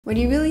When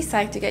you're really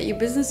psyched to get your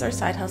business or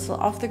side hustle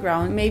off the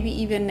ground, maybe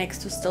even next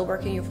to still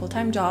working your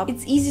full-time job,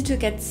 it's easy to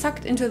get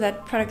sucked into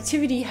that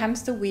productivity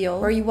hamster wheel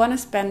where you want to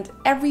spend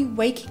every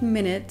waking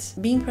minute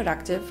being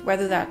productive,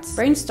 whether that's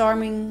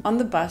brainstorming on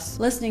the bus,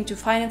 listening to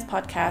finance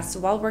podcasts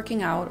while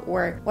working out,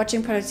 or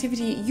watching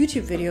productivity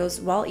YouTube videos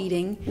while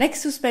eating,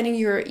 next to spending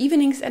your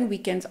evenings and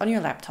weekends on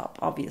your laptop,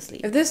 obviously.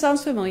 If this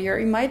sounds familiar,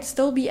 you might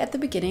still be at the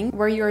beginning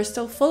where you're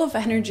still full of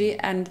energy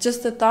and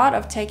just the thought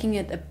of taking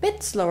it a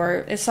bit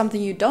slower is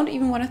something you don't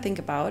even want to think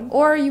about,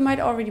 or you might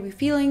already be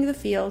feeling the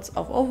feels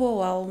of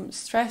overwhelm,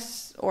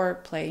 stress, or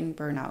plain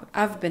burnout.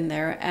 I've been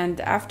there,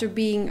 and after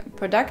being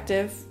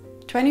productive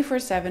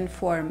 24/7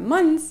 for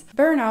months,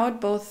 burnout,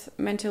 both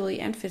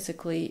mentally and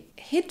physically,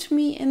 hit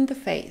me in the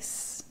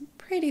face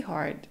pretty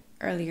hard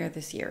earlier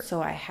this year. So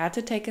I had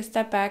to take a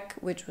step back,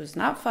 which was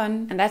not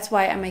fun. And that's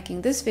why I'm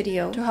making this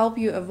video, to help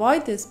you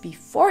avoid this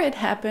before it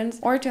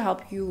happens, or to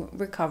help you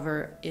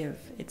recover if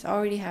it's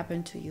already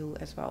happened to you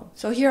as well.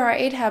 So here are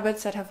 8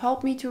 habits that have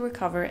helped me to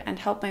recover and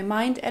help my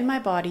mind and my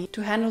body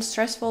to handle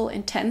stressful,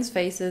 intense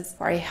phases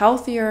for a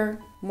healthier,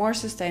 more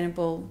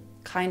sustainable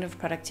kind of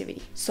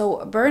productivity.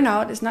 So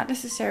burnout is not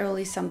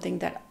necessarily something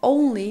that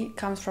only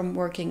comes from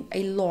working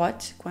a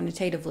lot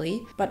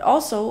quantitatively, but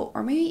also,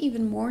 or maybe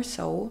even more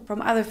so,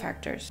 from other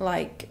factors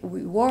like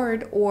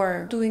reward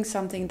or doing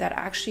something that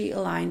actually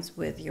aligns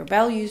with your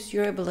values,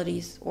 your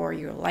abilities, or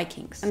your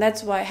likings. And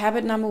that's why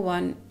habit number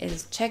 1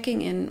 is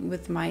checking in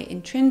with my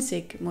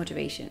intrinsic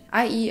motivation,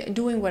 i.e.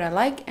 doing what I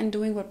like and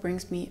doing what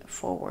brings me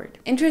forward.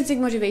 Intrinsic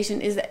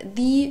motivation is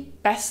the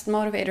best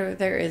motivator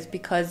there is,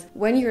 because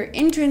when you're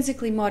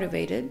intrinsically motivated,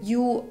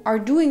 you are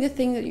doing the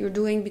thing that you're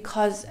doing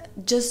because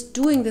just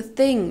doing the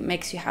thing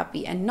makes you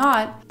happy, and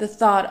not the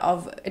thought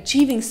of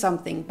achieving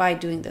something by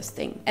doing this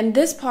thing. And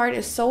this part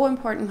is so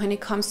important when it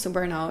comes to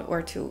burnout,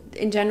 or to,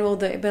 in general,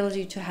 the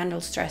ability to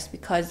handle stress,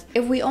 because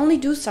if we only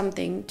do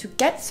something to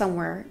get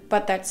somewhere,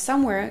 but that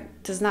somewhere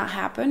does not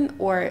happen,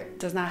 or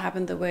does not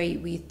happen the way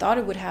we thought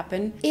it would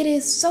happen, it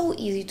is so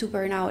easy to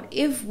burn out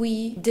if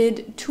we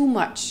did too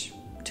much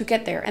to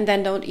get there and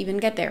then don't even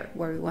get there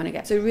where we want to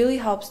get. So it really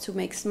helps to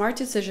make smart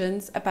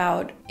decisions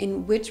about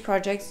in which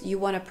projects you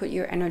want to put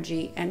your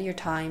energy and your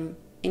time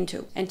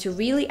into, and to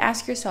really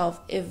ask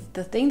yourself if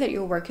the thing that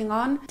you're working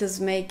on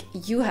does make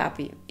you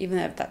happy, even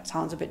if that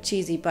sounds a bit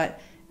cheesy. But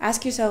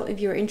ask yourself if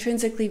you're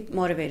intrinsically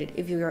motivated,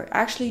 if you're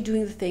actually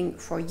doing the thing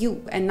for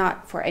you and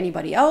not for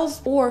anybody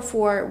else or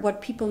for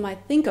what people might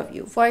think of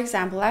you. For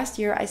example, last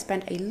year I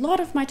spent a lot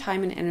of my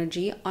time and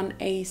energy on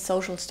a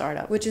social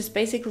startup, which is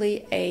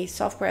basically a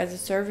software as a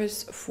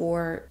service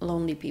for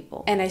lonely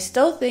people. And I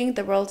still think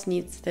the world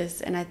needs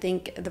this, and I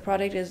think the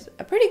product is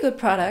a pretty good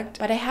product.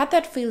 But I had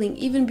that feeling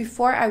even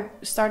before I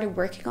started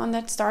working on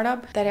that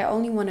startup, that I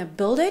only want to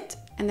build it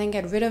and then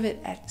get rid of it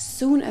as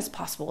soon as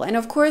possible. And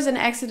of course, an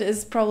exit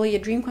is probably a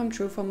dream come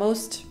true for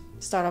most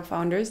startup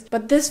founders.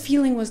 But this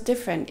feeling was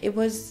different. It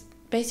was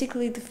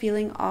basically the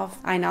feeling of,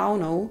 I now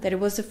know that it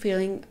was the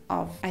feeling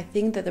of, I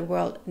think that the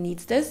world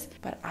needs this,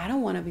 but I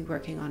don't want to be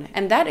working on it.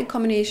 And that, in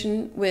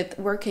combination with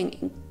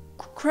working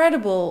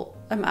incredible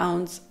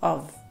amounts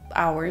of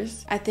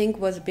hours, I think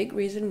was a big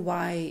reason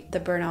why the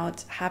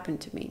burnout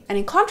happened to me. And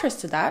in contrast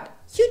to that,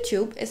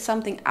 YouTube is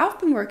something I've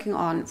been working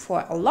on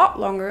for a lot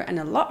longer and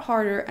a lot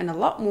harder and a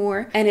lot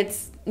more, and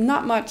it's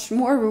not much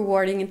more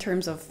rewarding in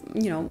terms of,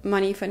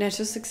 money,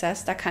 financial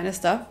success, that kind of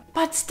stuff.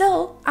 But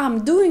still,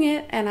 I'm doing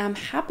it, and I'm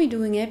happy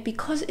doing it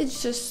because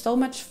it's just so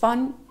much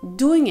fun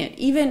doing it.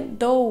 Even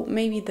though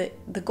maybe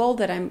the goal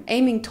that I'm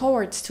aiming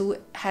towards to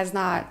has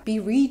not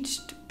been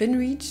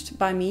reached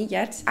by me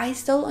yet, I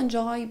still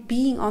enjoy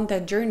being on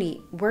that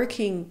journey,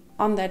 working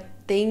on that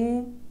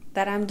thing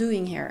that I'm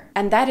doing here.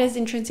 And that is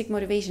intrinsic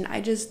motivation. I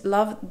just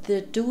love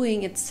the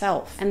doing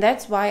itself. And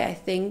that's why I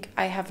think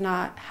I have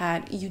not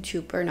had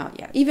YouTube burnout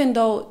yet. Even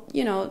though,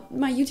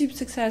 my YouTube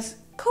success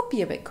could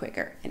be a bit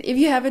quicker. And if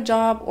you have a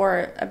job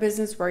or a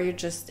business where you're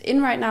just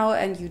in right now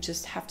and you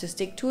just have to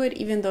stick to it,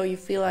 even though you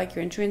feel like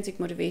your intrinsic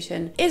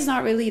motivation is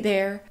not really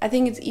there, I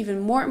think it's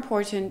even more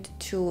important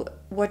to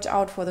watch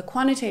out for the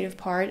quantitative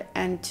part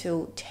and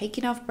to take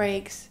enough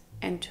breaks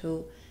and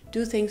to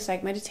do things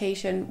like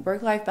meditation,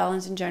 work-life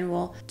balance in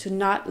general, to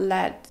not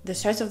let the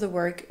stress of the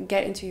work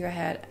get into your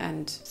head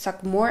and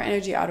suck more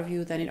energy out of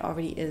you than it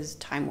already is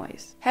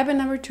time-wise. Habit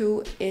number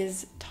 2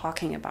 is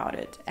talking about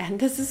it. And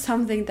this is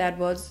something that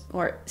was,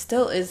 or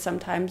still is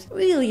sometimes,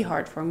 really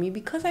hard for me,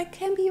 because I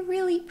can be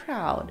really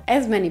proud,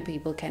 as many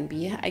people can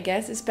be, I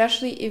guess,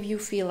 especially if you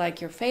feel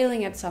like you're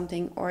failing at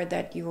something, or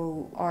that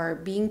you are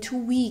being too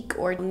weak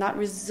or not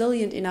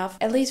resilient enough.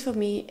 At least for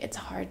me, it's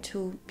hard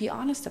to be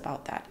honest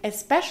about that,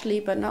 especially,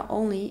 but not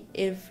only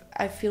if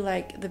I feel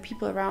like the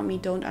people around me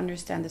don't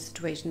understand the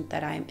situation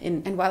that I'm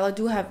in. And while I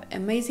do have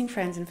amazing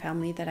friends and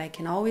family that I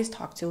can always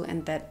talk to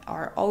and that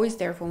are always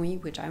there for me,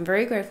 which I'm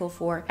very grateful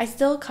for, I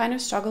still kind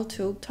of struggle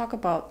to talk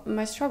about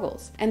my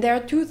struggles. And there are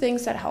two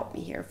things that help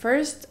me here.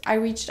 First, I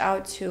reached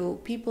out to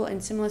people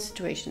in similar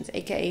situations,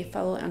 aka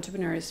fellow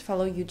entrepreneurs,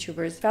 fellow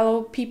YouTubers,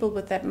 fellow people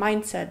with that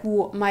mindset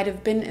who might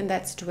have been in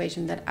that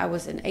situation that I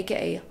was in,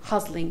 aka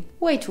hustling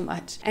way too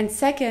much. And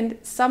second,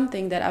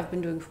 something that I've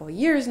been doing for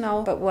years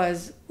now, but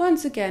was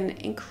once again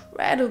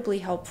incredibly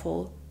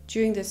helpful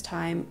during this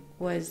time,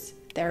 was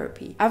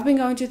therapy. I've been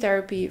going to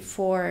therapy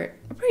for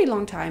a pretty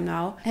long time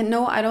now, and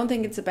no, I don't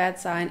think it's a bad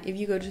sign if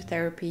you go to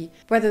therapy,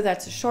 whether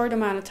that's a short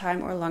amount of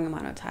time or a long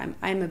amount of time.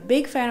 I'm a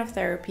big fan of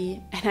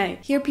therapy, and I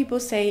hear people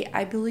say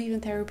I believe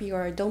in therapy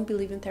or I don't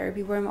believe in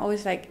therapy, where I'm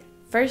always like,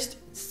 first,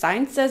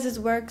 science says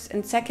it works,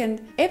 and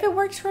second, if it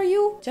works for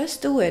you,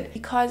 just do it.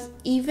 Because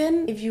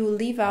even if you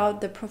leave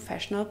out the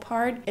professional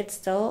part, it's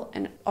still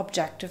an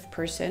objective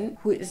person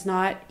who is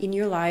not in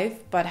your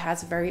life but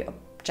has a very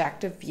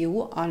objective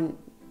view on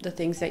the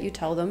things that you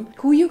tell them,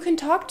 who you can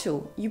talk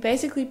to. You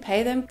basically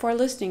pay them for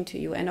listening to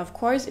you. And of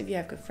course, if you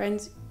have good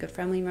friends, good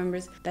family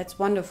members, that's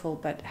wonderful.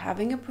 But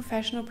having a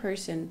professional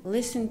person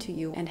listen to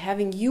you and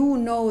having you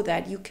know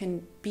that you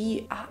can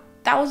be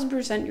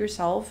 1000%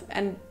 yourself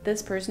and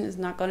this person is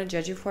not going to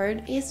judge you for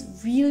it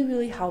is really,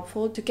 really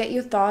helpful to get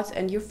your thoughts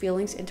and your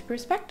feelings into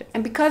perspective.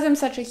 And because I'm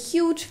such a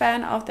huge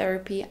fan of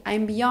therapy,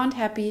 I'm beyond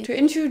happy to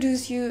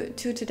introduce you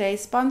to today's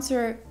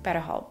sponsor,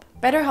 BetterHelp.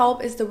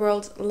 BetterHelp is the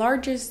world's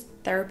largest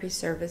therapy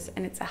service,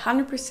 and it's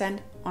 100%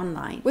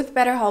 online. With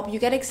BetterHelp, you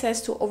get access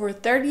to over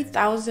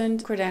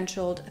 30,000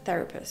 credentialed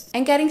therapists.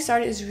 And getting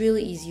started is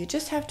really easy. You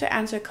just have to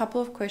answer a couple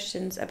of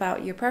questions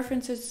about your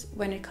preferences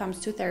when it comes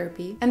to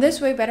therapy. And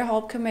this way,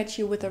 BetterHelp can match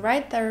you with the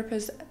right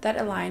therapist that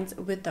aligns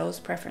with those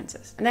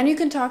preferences. And then you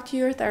can talk to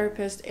your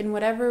therapist in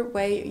whatever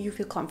way you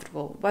feel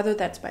comfortable, whether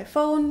that's by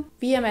phone,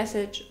 via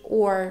message,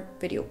 or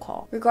video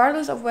call.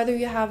 Regardless of whether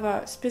you have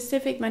a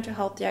specific mental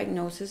health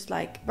diagnosis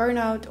like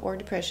burnout or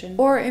depression,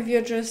 or if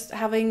you're just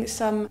having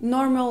some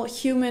normal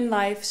human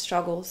life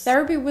struggles,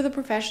 therapy with a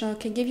professional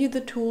can give you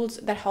the tools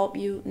that help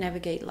you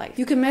navigate life.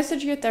 You can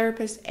message your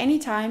therapist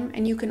anytime,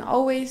 and you can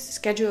always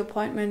schedule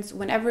appointments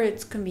whenever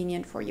it's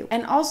convenient for you.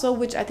 And also,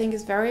 which I think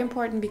is very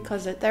important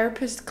because the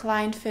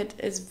therapist-client fit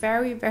is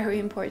very, very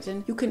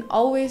important, you can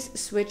always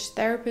switch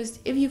therapists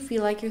if you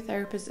feel like your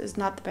therapist is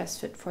not the best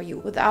fit for you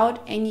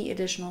without any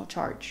additional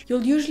charge.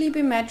 You'll usually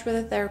be matched with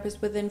a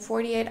therapist within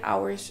 48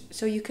 hours,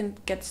 so you can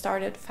get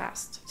started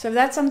fast. So if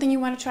that's something you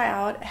want to try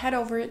out, head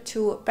over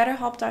to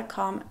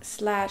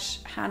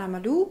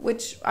betterhelp.com/HannahMalou,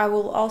 which I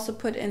will also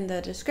put in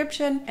the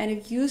description. And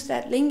if you use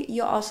that link,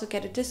 you'll also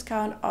get a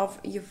discount of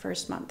your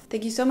first month.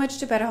 Thank you so much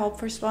to BetterHelp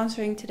for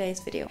sponsoring today's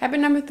video. Habit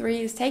number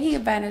 3 is taking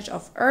advantage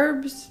of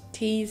herbs,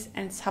 teas,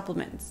 and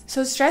supplements.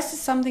 So stress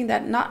is something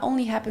that not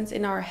only happens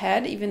in our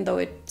head, even though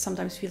it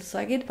sometimes feels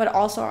like it, but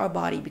also our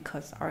body,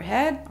 because our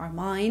head, our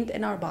mind,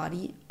 and our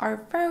body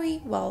are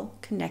very well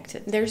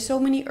connected. There's so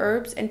many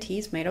herbs and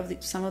teas made of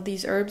some of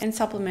these herbs and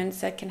supplements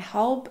that can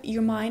help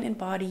your mind and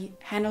body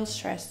handle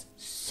stress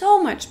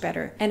so much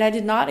better. And I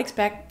did not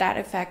expect that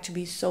effect to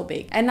be so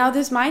big. And now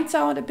this might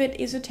sound a bit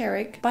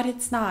esoteric, but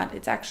it's not.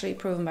 It's actually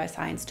proven by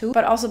science too,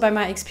 but also by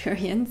my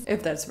experience,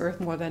 if that's worth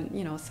more than,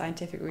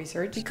 scientific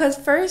research. Because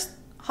first,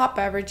 hot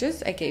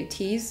beverages, aka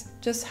teas,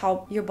 just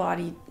help your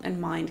body and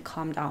mind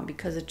calm down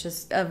because it's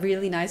just a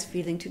really nice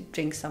feeling to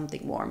drink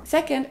something warm.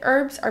 Second,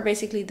 herbs are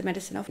basically the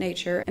medicine of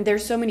nature, and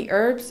there's so many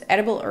herbs,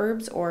 edible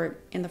herbs or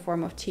in the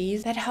form of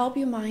teas, that help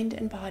your mind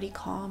and body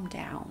calm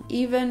down.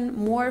 Even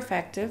more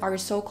effective are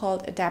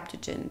so-called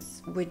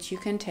adaptogens, which you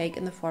can take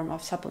in the form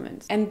of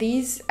supplements. And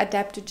these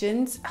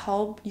adaptogens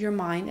help your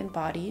mind and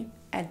body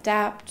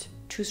adapt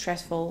to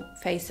stressful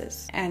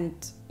phases. And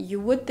you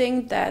would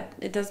think that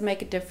it does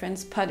make a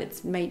difference, but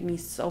it's made me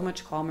so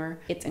much calmer.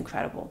 It's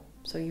incredible.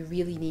 So you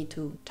really need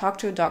to talk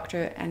to a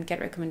doctor and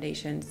get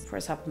recommendations for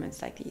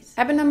supplements like these.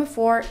 Habit number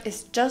 4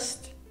 is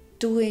just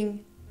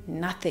doing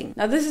nothing.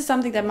 Now this is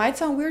something that might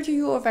sound weird to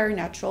you or very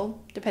natural,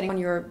 depending on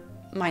your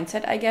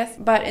mindset, I guess.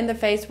 But in the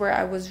phase where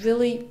I was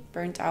really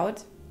burnt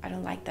out, I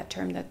don't like that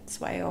term,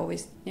 that's why I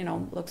always,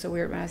 look so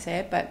weird when I say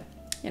it, but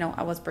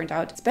I was burnt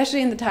out,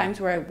 especially in the times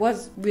where I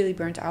was really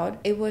burnt out.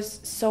 It was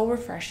so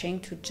refreshing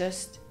to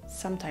just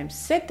sometimes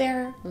sit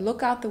there,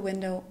 look out the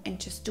window, and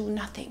just do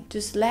nothing.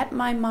 Just let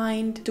my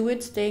mind do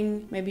its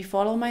thing, maybe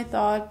follow my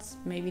thoughts,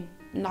 maybe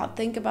not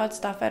think about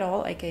stuff at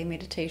all, aka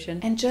meditation,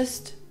 and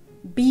just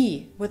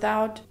be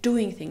without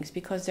doing things,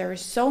 because there are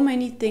so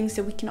many things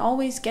that we can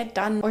always get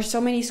done, or so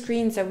many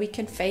screens that we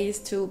can face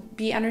to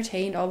be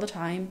entertained all the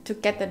time, to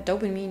get that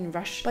dopamine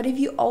rush. But if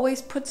you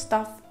always put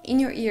stuff in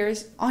your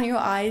ears, on your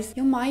eyes,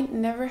 your mind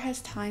never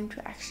has time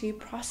to actually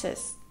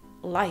process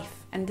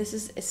life. And this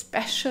is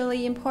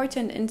especially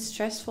important in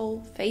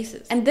stressful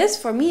phases. And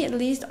this, for me at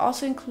least,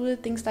 also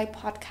included things like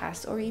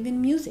podcasts or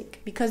even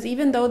music, because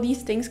even though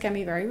these things can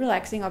be very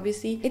relaxing,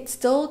 obviously, it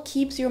still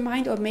keeps your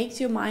mind or makes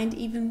your mind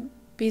even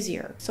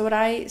busier. So what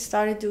I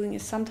started doing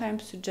is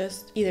sometimes to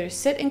just either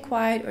sit in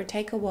quiet or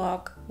take a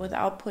walk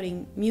without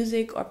putting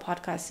music or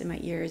podcasts in my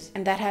ears.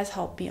 And that has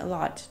helped me a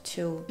lot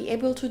to be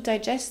able to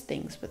digest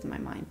things with my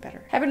mind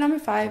better. Habit number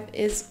 5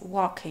 is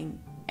walking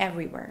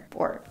everywhere,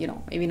 or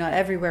maybe not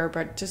everywhere,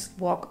 but just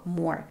walk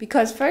more.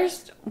 Because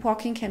first,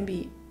 walking can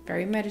be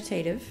very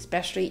meditative,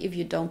 especially if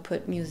you don't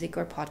put music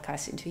or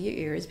podcasts into your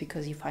ears,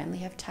 because you finally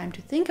have time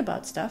to think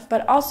about stuff.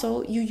 But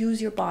also you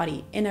use your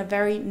body in a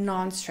very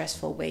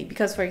non-stressful way,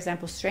 because for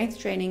example, strength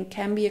training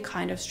can be a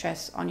kind of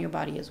stress on your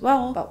body as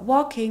well, but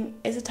walking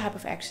is a type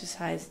of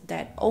exercise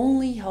that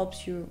only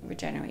helps you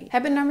regenerate.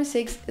 Habit number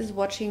 6 is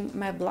watching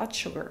my blood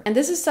sugar, and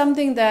this is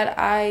something that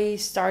I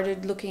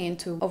started looking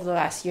into over the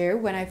last year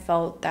when I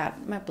felt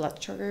that my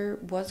blood sugar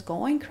was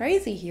going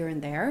crazy here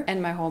and there,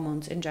 and my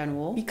hormones in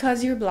general,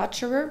 because your blood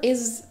sugar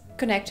is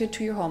connected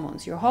to your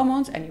hormones. Your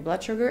hormones and your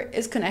blood sugar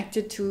is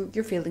connected to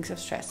your feelings of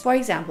stress. For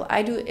example,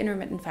 I do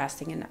intermittent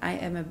fasting, and I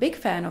am a big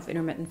fan of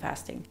intermittent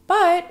fasting.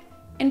 But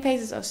in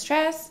phases of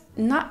stress,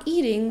 not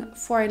eating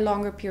for a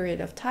longer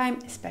period of time,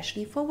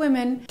 especially for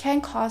women,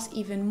 can cause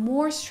even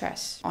more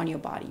stress on your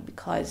body,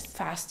 because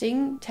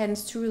fasting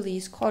tends to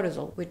release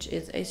cortisol, which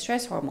is a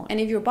stress hormone. And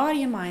if your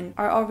body and mind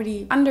are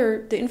already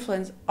under the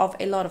influence of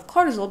a lot of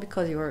cortisol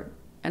because you're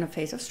in a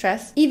phase of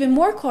stress, even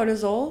more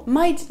cortisol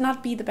might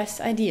not be the best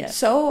idea.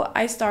 So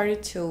I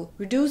started to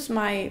reduce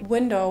my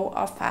window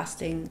of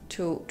fasting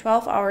to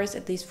 12 hours,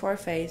 at least for a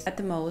phase at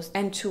the most,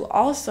 and to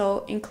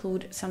also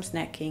include some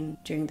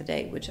snacking during the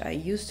day, which I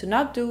used to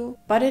not do,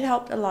 but it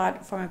helped a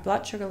lot for my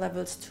blood sugar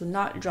levels to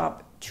not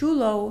drop too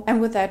low,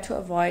 and with that to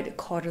avoid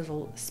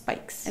cortisol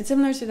spikes. And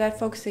similar to that,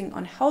 focusing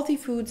on healthy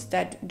foods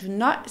that do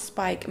not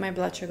spike my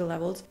blood sugar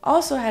levels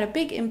also had a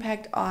big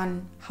impact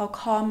on how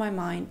calm my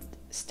mind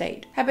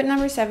stayed. Habit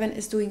number 7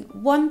 is doing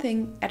one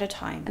thing at a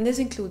time, and this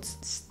includes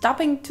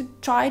stopping to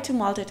try to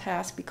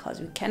multitask,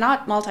 because we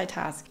cannot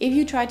multitask. If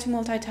you try to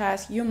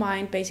multitask, your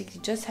mind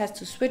basically just has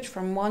to switch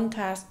from one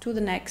task to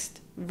the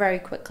next very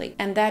quickly,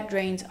 and that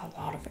drains a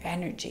lot of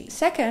energy.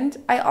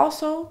 Second, I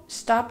also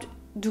stopped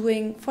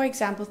doing, for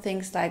example,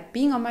 things like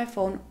being on my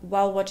phone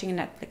while watching a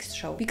Netflix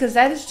show, because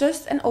that is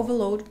just an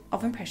overload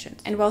of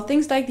impressions. And while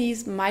things like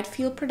these might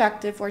feel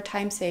productive or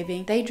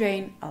time-saving, they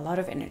drain a lot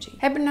of energy.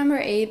 Habit number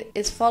 8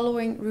 is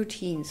following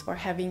routines or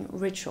having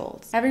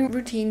rituals. Having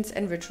routines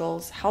and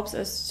rituals helps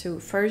us to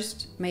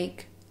first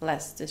make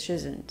less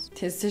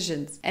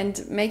decisions.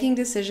 And making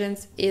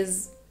decisions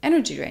is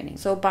energy draining.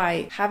 So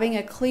by having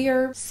a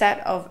clear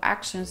set of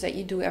actions that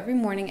you do every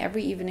morning,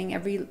 every evening,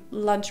 every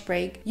lunch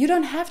break, you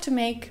don't have to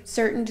make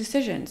certain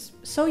decisions.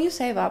 So you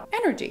save up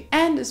energy.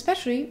 And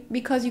especially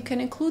because you can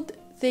include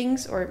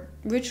things or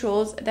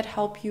rituals that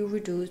help you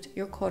reduce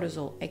your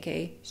cortisol,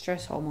 aka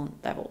stress hormone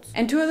levels.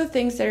 And 2 other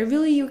things that I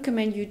really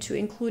recommend you to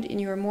include in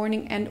your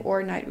morning and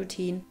or night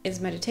routine is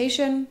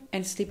meditation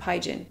and sleep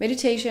hygiene.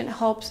 Meditation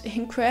helps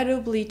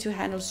incredibly to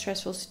handle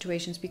stressful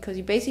situations, because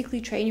you basically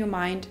train your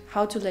mind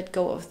how to let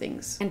go of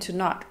things and to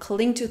not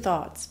cling to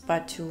thoughts,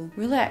 but to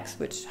relax,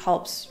 which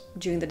helps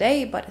during the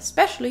day, but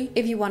especially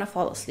if you want to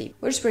fall asleep.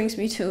 Which brings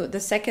me to the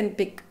second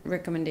big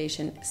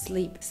recommendation: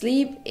 sleep.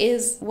 Sleep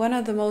is one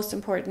of the most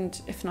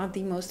important, if not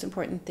the most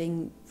important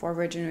thing for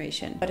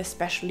regeneration, but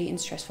especially in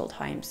stressful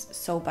times.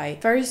 So by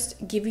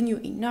first giving you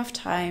enough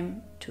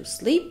time to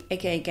sleep,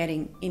 aka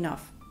getting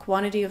enough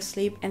quantity of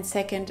sleep, and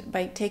second,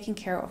 by taking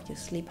care of your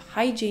sleep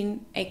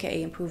hygiene,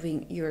 aka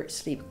improving your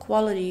sleep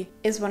quality,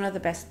 is one of the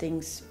best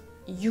things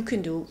you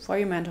can do for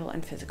your mental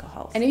and physical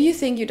health. And if you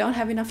think you don't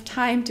have enough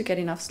time to get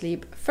enough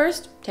sleep,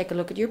 first, take a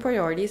look at your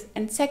priorities,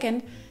 and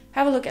second,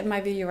 have a look at my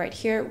video right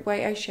here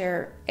where I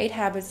share 8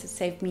 habits that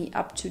save me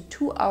up to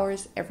 2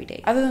 hours every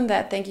day. Other than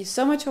that, thank you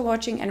so much for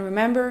watching, and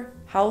remember,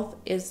 health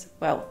is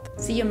wealth.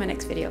 See you in my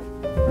next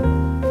video.